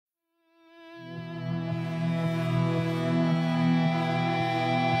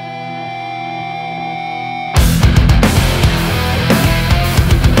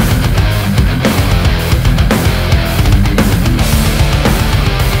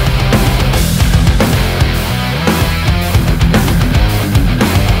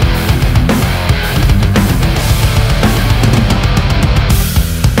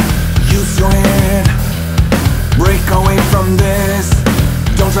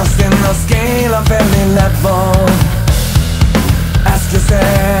Just in the scale of every level. Ask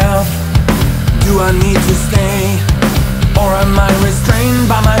yourself, do I need to stay, or am I restrained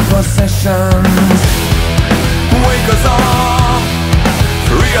by my possessions? Wake us up,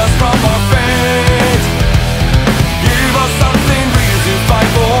 free us from our fate, give us something real to fight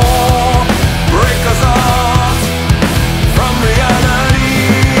for. Break us up from reality,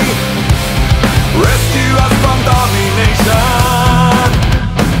 rescue us from domination.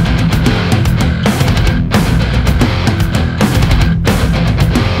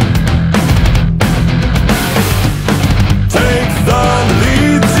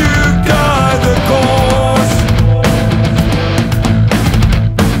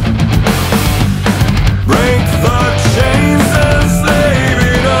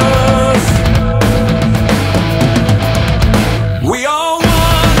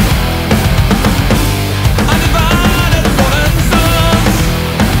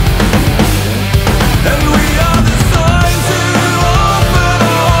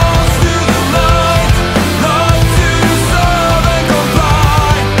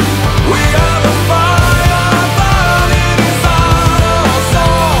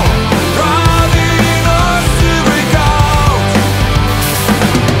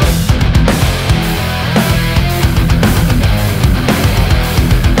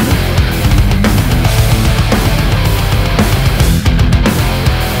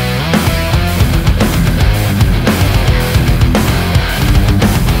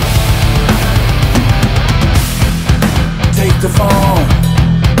 The fall,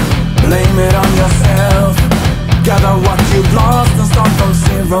 blame it on yourself. Gather what you've lost and start from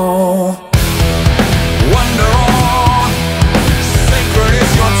zero. Wander on, sacred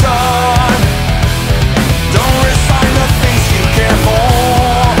is your time. Don't resign the things you care for.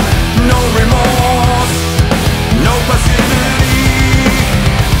 No remorse, no passivity,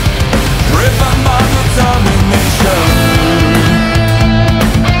 driven by the domination.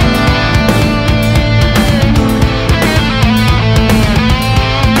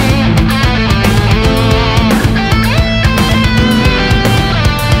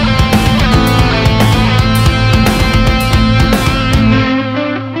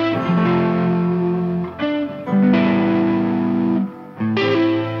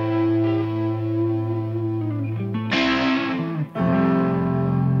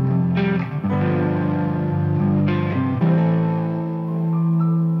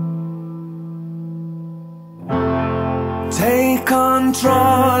 Take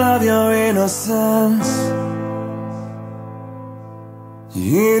control of your innocence.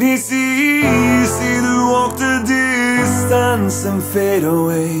 It is easy to walk the distance and fade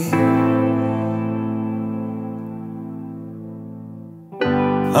away.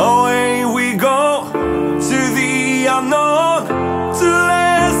 Away we go to the unknown to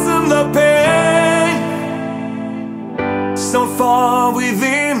lessen the pain. So far within